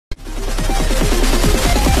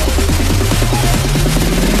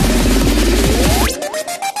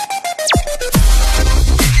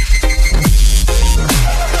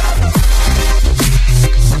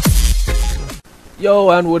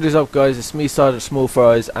Yo, and what is up, guys? It's me,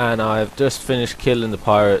 SgtSmallFries, and I've just finished killing the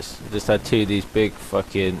pirates. Just had two of these big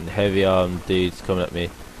fucking heavy armed dudes coming at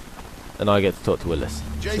me, and I get to talk to Willis.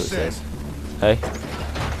 Jason, hey,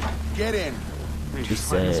 get in. Did you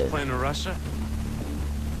find this plane to Russia?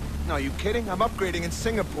 No, you kidding? I'm upgrading in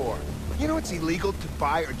Singapore. You know it's illegal to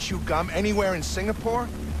buy or chew gum anywhere in Singapore?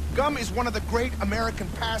 Gum is one of the great American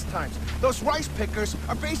pastimes. Those rice pickers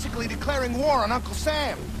are basically declaring war on Uncle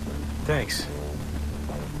Sam. Thanks.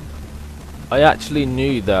 I actually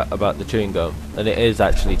knew that about the chewing gum, and it is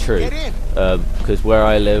actually true. Get in. Because where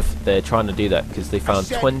I live, they're trying to do that because they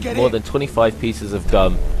found more than 25 pieces of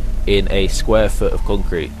gum in a square foot of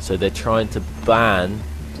concrete. So they're trying to ban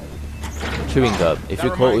chewing gum. If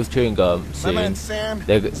you're caught with chewing gum soon,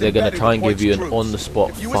 they're going to try and give you an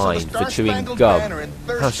on-the-spot fine for chewing gum.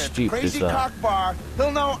 How stupid is that?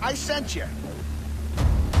 He'll know I sent you.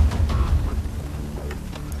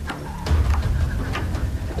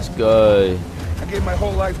 Let's go. I gave my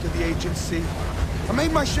whole life to the agency. I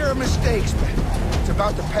made my share of mistakes, but it's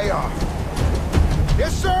about to pay off.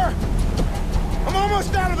 Yes, sir. I'm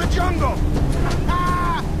almost out of the jungle.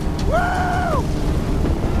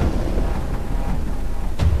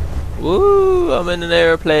 Woo! Woo! I'm in an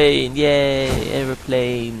aeroplane. Yay!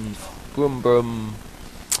 Aeroplanes. Brum brum.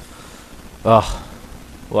 Oh,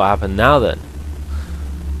 what happened now then?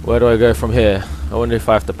 Where do I go from here? I wonder if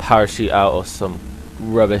I have to parachute out or some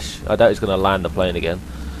rubbish. I doubt he's going to land the plane again.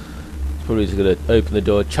 He's probably just going to open the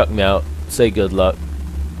door, chuck me out, say good luck,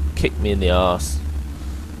 kick me in the arse,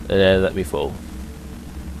 and then let me fall.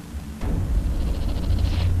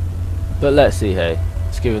 But let's see, hey.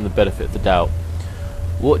 Let's give him the benefit of the doubt.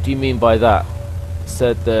 What do you mean by that?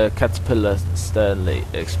 Said the caterpillar sternly.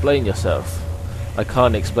 Explain yourself. I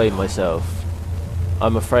can't explain myself.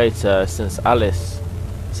 I'm afraid, sir, since Alice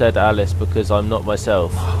said Alice because I'm not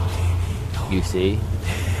myself. You see?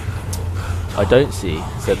 I don't see,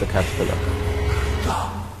 said the caterpillar.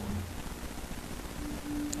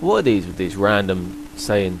 What are these with these random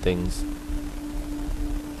saying things?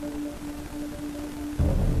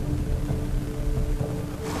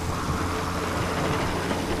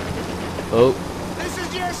 Oh, This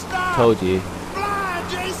is your stop. told you. Fly,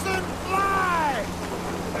 Jason, fly.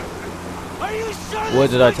 Are you sure? What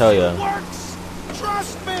did I tell you? Works?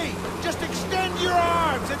 Trust me. Just extend your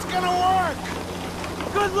arms. It's gonna work.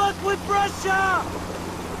 Good luck with Russia.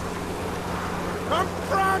 I'm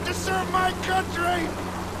proud to serve my country.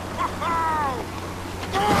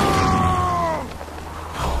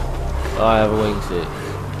 I have a wingsuit.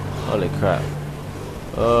 Holy crap.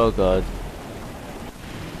 Oh god.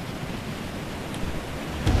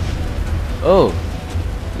 Oh,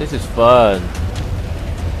 this is fun.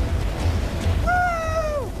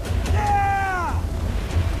 Yeah!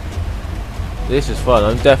 This is fun.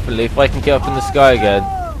 I'm definitely, if I can get up in the sky again,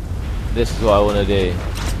 this is what I want to do.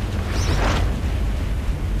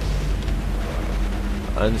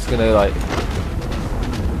 I'm just gonna like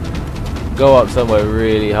go up somewhere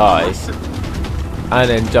really high and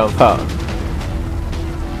then jump up.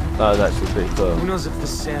 That was actually pretty cool. Who knows if this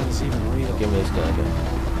sand is even real? Give me this guy again.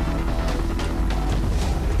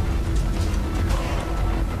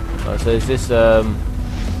 Oh, so is this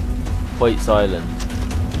White's Island?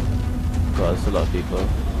 God, there's a lot of people.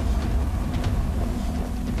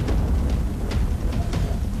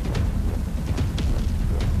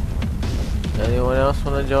 Anyone else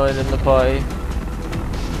want to join in the party?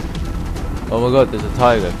 Oh my god, there's a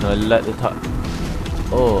tiger. Can I let the tiger?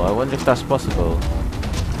 Oh, I wonder if that's possible.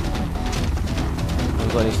 Have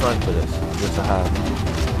you got any sniper for this? Yes, I have.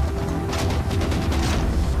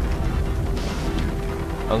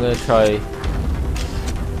 I'm gonna try.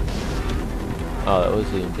 Oh, that was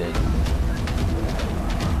zoomed in.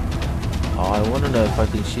 Oh, I want to know if I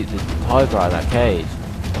can shoot the tiger out of that cage.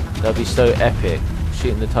 That'd be so epic.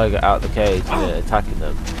 Shooting the tiger out the cage and then attacking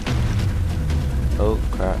them. Oh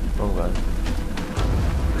crap, wrong one.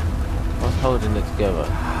 I was holding it together.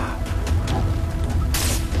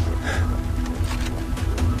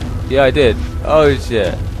 Yeah, I did. Oh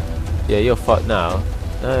shit. Yeah, you're fucked now.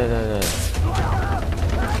 No.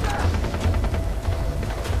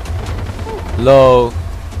 Low.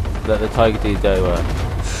 Let the tiger dude go away.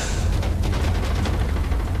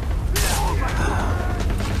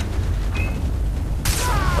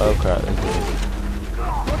 Oh crap,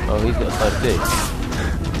 oh, he's got a side dick.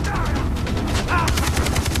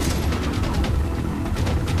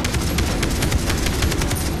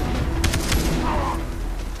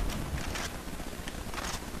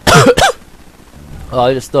 Oh,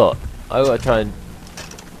 I just thought I gotta try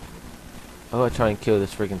and kill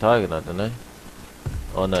this freaking tiger now, don't I?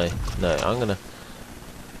 Oh no, I'm gonna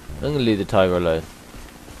I'm gonna leave the tiger alone.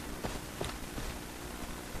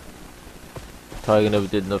 Tiger never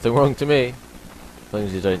did nothing wrong to me. As long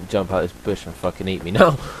as you don't jump out this bush and fucking eat me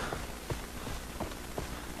now.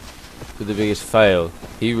 With the biggest fail,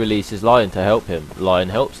 he releases Lion to help him. Lion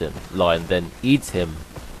helps him. Lion then eats him.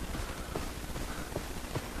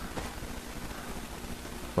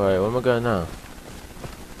 Right, where am I going now?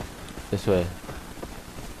 This way.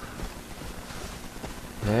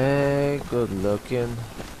 Hey, good looking.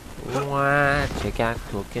 Wah, check out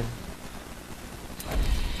cooking.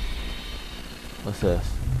 What's this?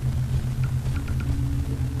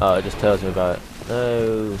 Oh, it just tells me about it.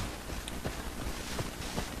 No.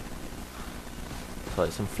 It's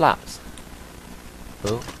like some flaps.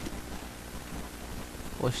 Oh.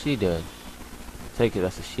 What's she doing? Take it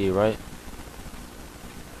that's a she, right?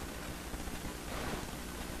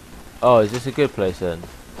 Oh, is this a good place then?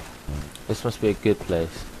 This must be a good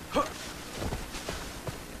place.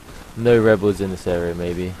 No rebels in this area,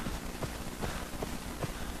 maybe.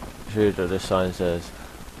 Here's what the sign says.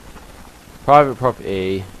 Private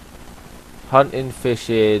property. Hunting,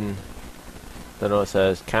 fishing. Don't know what it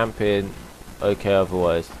says. Camping. Okay,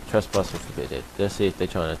 otherwise. Trespassing forbidden. Let's see if they're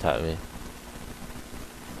trying to attack me.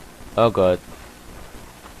 Oh god.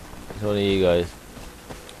 It's one of you guys.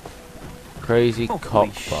 Crazy cock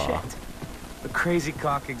bar. Shit. The crazy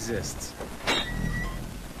cock exists.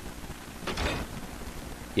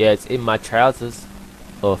 Yeah, it's in my trousers.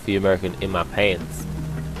 Or for you American, in my pants.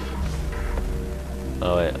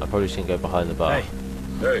 Oh wait, I probably shouldn't go behind the bar. Hey.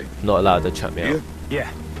 Hey. Not allowed to chuck me out. Yeah.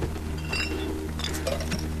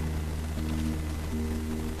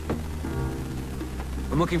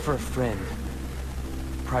 I'm looking for a friend.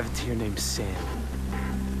 A privateer named Sam.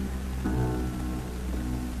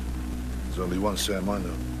 There's only one Sam I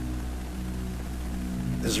know.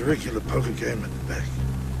 There's a regular poker game at the back.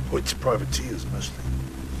 It's privateers mostly.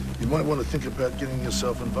 You might want to think about getting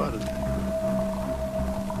yourself invited.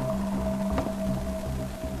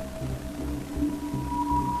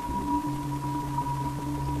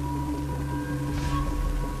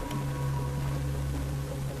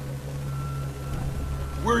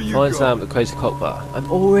 Where are you Find going? Sam at the Crazy Cock Bar.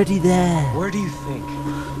 I'm already there. Where do you think?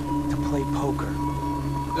 To play poker.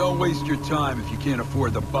 Don't waste your time if you can't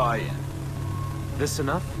afford the buy-in. This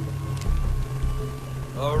enough?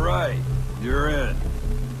 All right, you're in.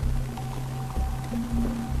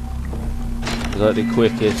 It's like the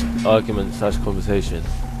quickest argument / conversation.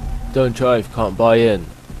 Don't try if you can't buy in.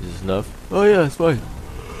 Is this enough? Oh yeah, it's fine.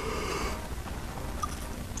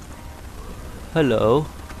 Hello.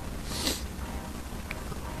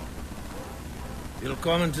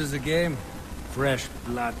 Willkommen to the game. Fresh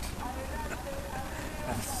blood.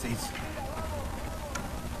 Have a seat.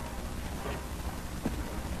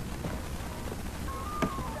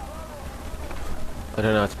 I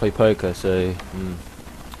don't know how to play poker, so...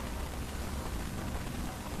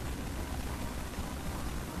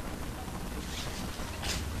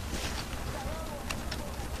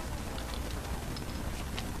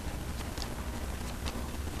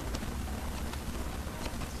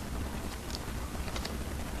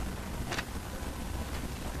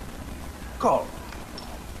 Call.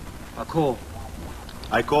 Cool.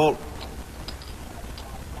 I call.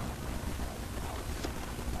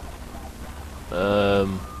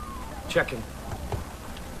 Checking.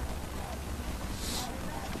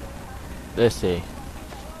 Let's see.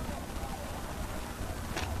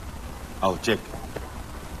 I'll check.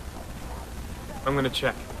 I'm gonna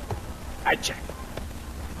check. I check.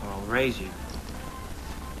 I'll raise you.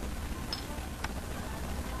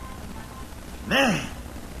 Man.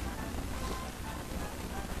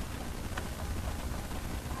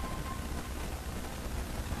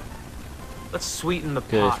 Let's sweeten the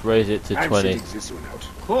Okay, pot. let's raise it to I'm 20. shitting this one out.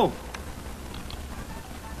 Cool.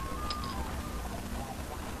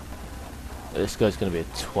 This guy's gonna be a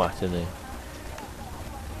twat, isn't he?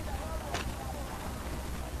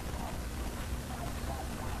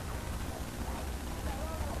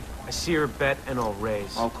 I see her bet and I'll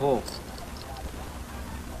raise. Oh, cool.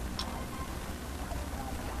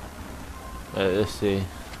 Let's see.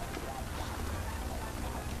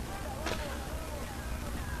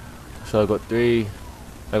 So I got 3.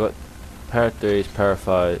 I got pair of 3s, pair of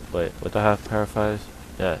 5. Wait, what do I have? Pair of 5s?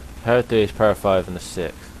 Yeah, pair of 3s, pair of 5, and a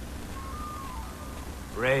 6.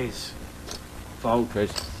 Raise. Fold.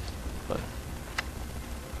 Crazy.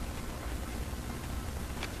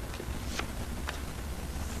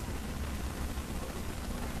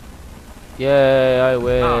 Yay, I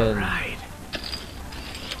win. All right.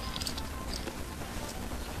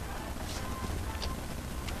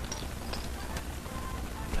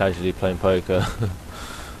 Casually playing poker.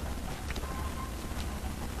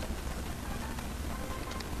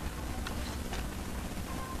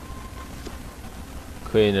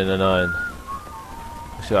 Queen and a 9.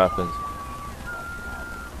 We'll see what happens.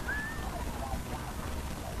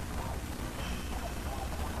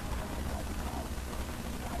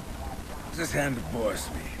 This hand bores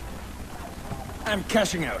me. I'm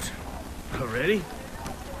cashing out. Already?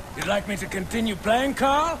 You'd like me to continue playing,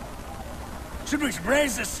 Carl? Should we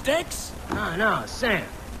raise the stakes? No, Sam.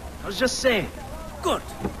 I was just saying. Good.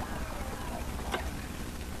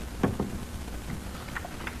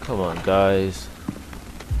 Come on, guys.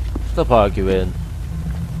 Stop arguing.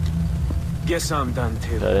 Guess I'm done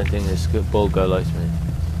too. I don't think this good ball guy likes me.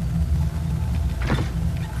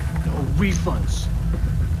 No refunds.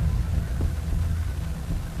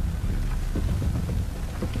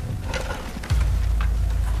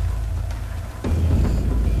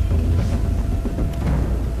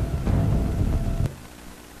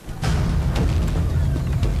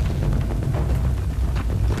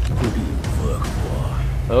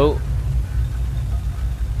 Oh.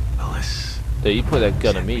 Alice. Dude, you put that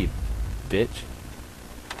gun at me, bitch.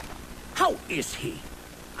 How is he?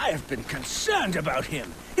 I have been concerned about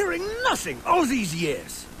him, hearing nothing all these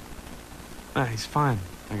years. He's fine,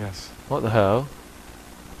 I guess. What the hell?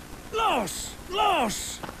 Loss!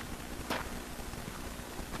 Loss!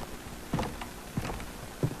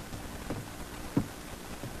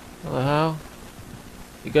 What the hell?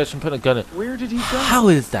 You guys can put a gun at... Where did he go? How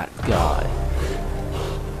is that guy?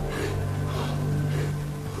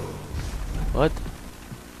 What?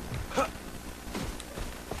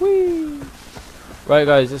 Whee! Right,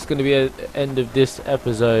 guys, that's going to be the end of this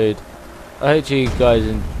episode. I hope you guys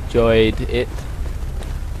enjoyed it.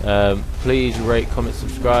 Please rate, comment,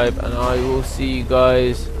 subscribe, and I will see you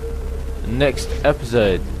guys next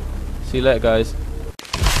episode. See you later, guys.